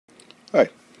Hi,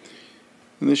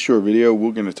 in this short video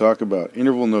we're going to talk about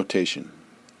interval notation.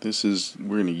 We're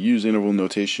going to use interval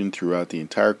notation throughout the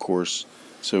entire course,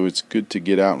 so it's good to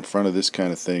get out in front of this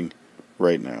kind of thing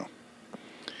right now.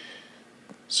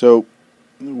 So,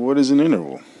 what is an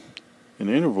interval? An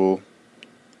interval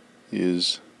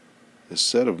is a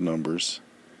set of numbers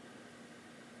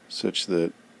such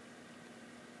that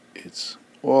it's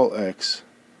all x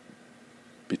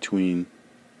between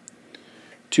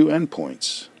two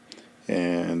endpoints.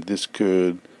 And this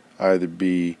could either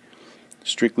be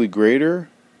strictly greater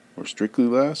or strictly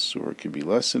less, or it could be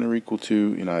less than or equal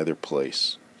to in either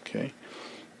place. Okay,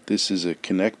 this is a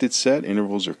connected set.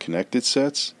 Intervals are connected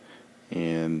sets,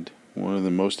 and one of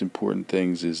the most important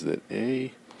things is that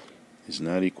A is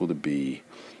not equal to B.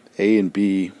 A and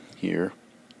B here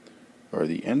are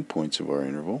the endpoints of our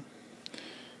interval,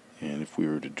 and if we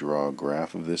were to draw a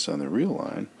graph of this on the real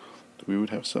line, we would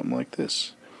have something like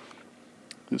this.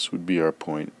 This would be our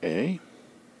point A,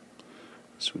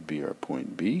 this would be our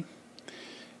point B,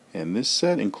 and this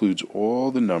set includes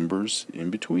all the numbers in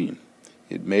between.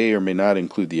 It may or may not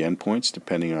include the endpoints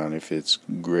depending on if it's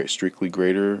strictly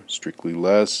greater, strictly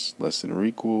less, less than or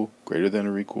equal, greater than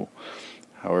or equal,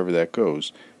 however that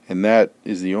goes. And that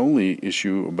is the only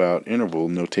issue about interval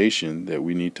notation that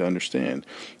we need to understand,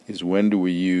 is when do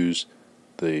we use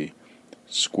the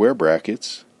square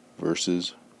brackets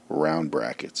versus round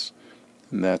brackets.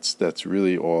 And that's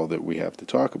really all that we have to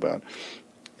talk about.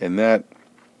 And that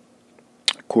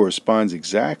corresponds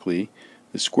exactly,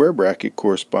 the square bracket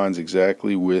corresponds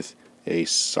exactly with a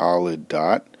solid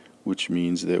dot, which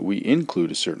means that we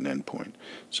include a certain endpoint.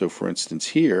 So for instance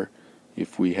here,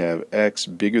 if we have x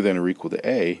bigger than or equal to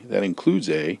a, that includes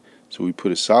a, so we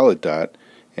put a solid dot.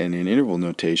 And in interval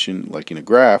notation, like in a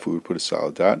graph, we would put a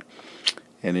solid dot.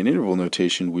 And in interval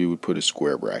notation, we would put a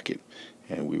square bracket,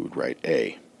 and we would write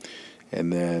a.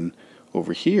 And then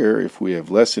over here, if we have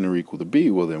less than or equal to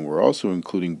b, well then we're also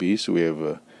including b, so we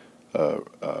have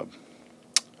a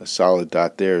solid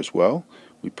dot there as well.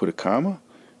 We put a comma,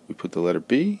 we put the letter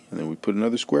b, and then we put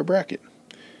another square bracket.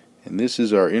 And this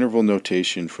is our interval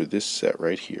notation for this set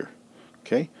right here.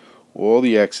 Okay, all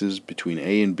the x's between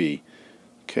a and b.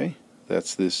 Okay,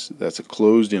 that's a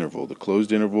closed interval, the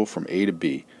closed interval from a to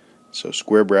b. So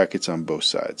square brackets on both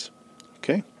sides.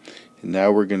 Okay, and now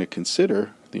we're going to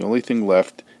consider, the only thing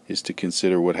left is to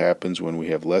consider what happens when we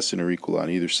have less than or equal on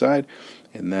either side,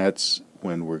 and that's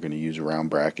when we're going to use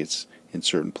round brackets in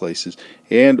certain places.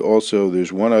 And also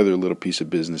there's one other little piece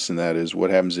of business, and that is what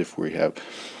happens if we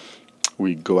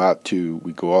go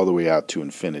all the way out to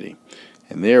infinity.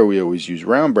 And there we always use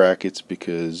round brackets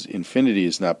because infinity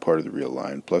is not part of the real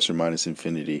line. Plus or minus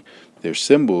infinity, they're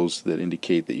symbols that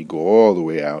indicate that you go all the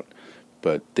way out,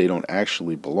 but they don't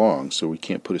actually belong, so we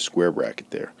can't put a square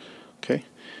bracket there. Okay,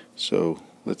 so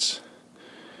let's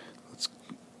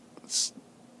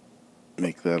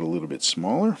make that a little bit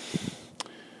smaller,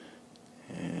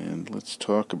 and let's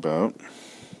talk about,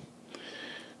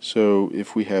 so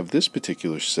if we have this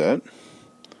particular set,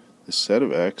 the set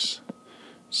of x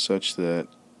such that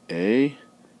a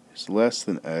is less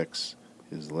than x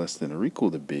is less than or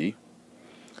equal to b,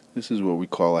 this is what we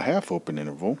call a half open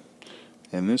interval.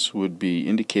 And this would be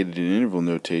indicated in interval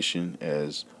notation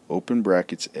as open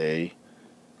brackets A,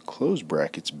 close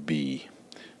brackets B.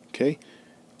 Okay,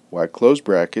 why close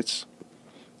brackets?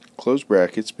 Close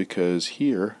brackets because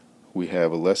here we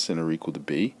have a less than or equal to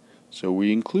B, so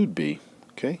we include B.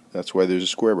 Okay, that's why there's a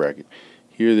square bracket.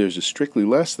 Here there's a strictly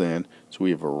less than, so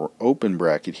we have an open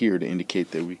bracket here to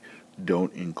indicate that we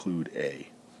don't include A.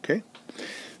 Okay,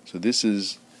 so this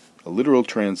is a literal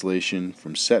translation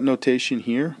from set notation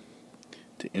here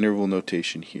to interval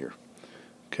notation here.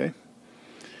 Okay?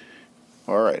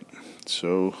 Alright,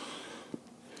 so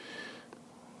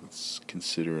let's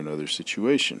consider another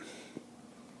situation.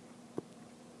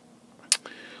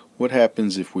 What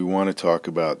happens if we want to talk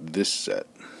about this set?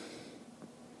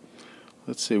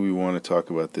 Let's say we want to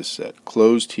talk about this set,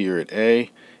 closed here at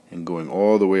A and going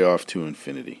all the way off to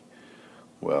infinity.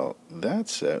 Well, that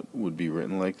set would be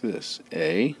written like this.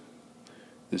 A,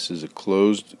 this is a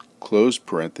closed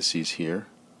parentheses here,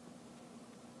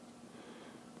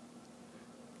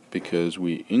 because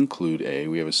we include A,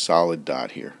 we have a solid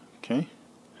dot here. Okay?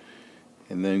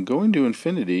 And then going to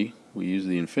infinity, we use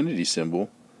the infinity symbol,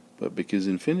 but because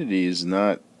infinity is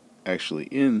not actually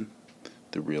in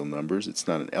the real numbers, it's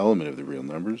not an element of the real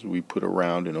numbers, we put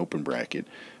around an open bracket.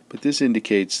 But this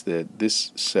indicates that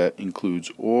this set includes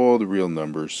all the real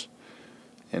numbers,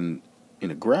 and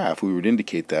in a graph we would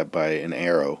indicate that by an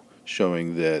arrow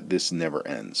showing that this never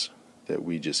ends, that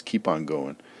we just keep on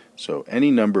going. So any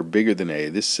number bigger than A,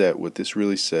 this set, what this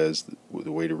really says,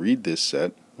 the way to read this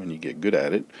set, when you get good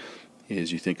at it,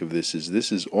 is you think of this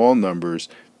is all numbers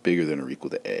bigger than or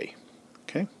equal to a.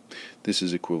 Okay? This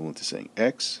is equivalent to saying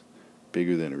x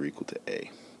bigger than or equal to a.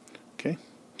 Okay?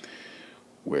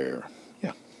 Where,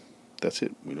 yeah, that's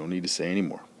it. We don't need to say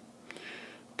anymore.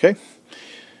 Okay?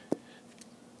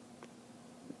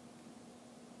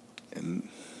 And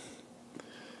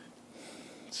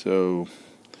so,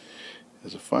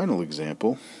 as a final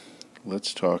example,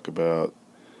 let's talk about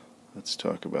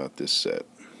this set.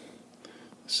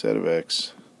 The set of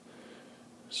x,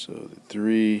 so that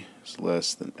 3 is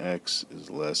less than x is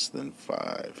less than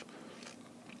 5.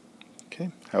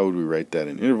 Okay, how would we write that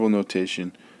in interval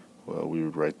notation? Well, we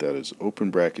would write that as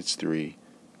open brackets 3,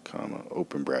 comma,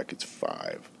 open brackets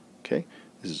 5. Okay,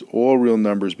 this is all real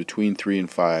numbers between 3 and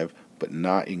 5, but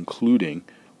not including,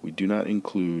 we do not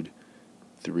include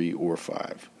 3 or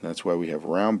 5. That's why we have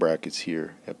round brackets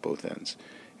here at both ends.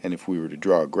 And if we were to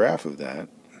draw a graph of that,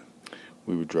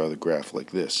 we would draw the graph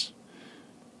like this.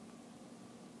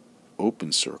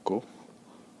 Open circle,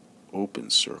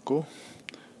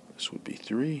 this would be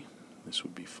 3, this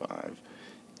would be 5,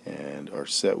 and our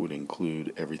set would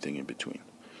include everything in between.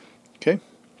 Okay?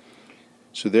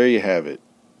 So there you have it.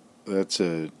 That's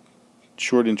a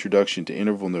short introduction to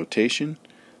interval notation.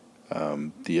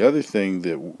 The other thing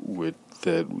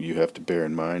that you have to bear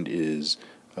in mind is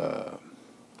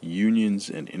unions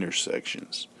and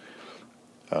intersections.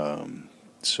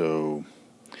 So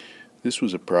this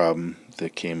was a problem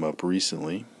that came up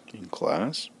recently in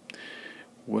class.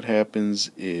 What happens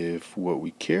if what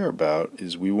we care about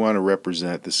is we want to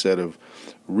represent the set of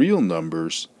real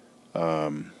numbers,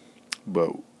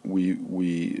 but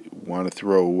we want to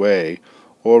throw away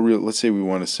all real, let's say we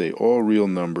want to say all real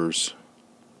numbers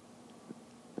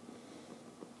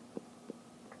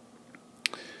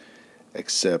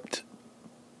except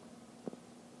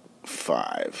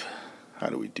 5. How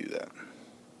do we do that?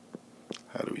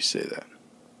 How do we say that?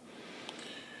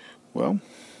 Well,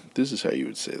 this is how you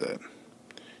would say that.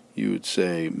 You would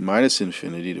say minus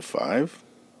infinity to 5,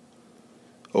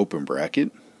 open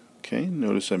bracket. Okay,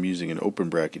 notice I'm using an open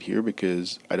bracket here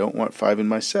because I don't want 5 in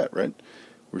my set, right?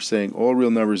 We're saying all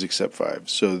real numbers except 5.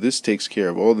 So this takes care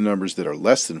of all the numbers that are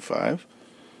less than 5.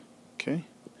 Okay,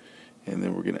 and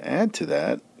then we're going to add to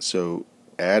that. So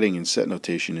adding in set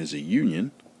notation is a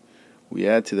union. We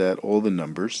add to that all the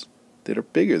numbers that are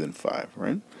bigger than 5,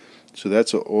 right? So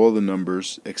that's all the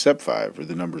numbers except 5, or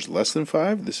the numbers less than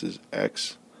 5. This is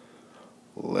x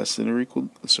less than or equal,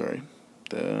 sorry,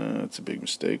 that's a big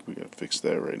mistake. We got to fix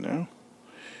that right now.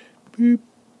 Beep.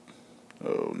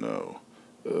 Oh no.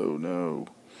 Oh no.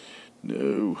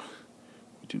 No.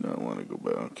 We do not want to go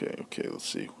back. Okay, let's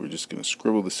see. We're just going to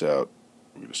scribble this out.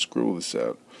 We're going to scribble this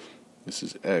out. This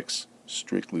is x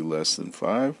strictly less than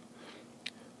 5.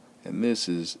 And this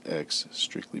is x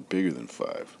strictly bigger than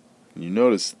 5. And you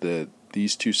notice that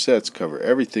these two sets cover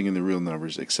everything in the real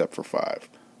numbers except for 5.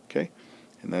 Okay?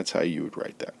 And that's how you would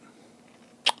write that.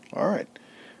 Alright.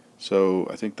 So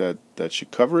I think that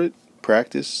should cover it.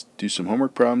 Practice. Do some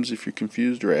homework problems if you're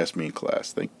confused, or ask me in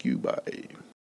class. Thank you. Bye.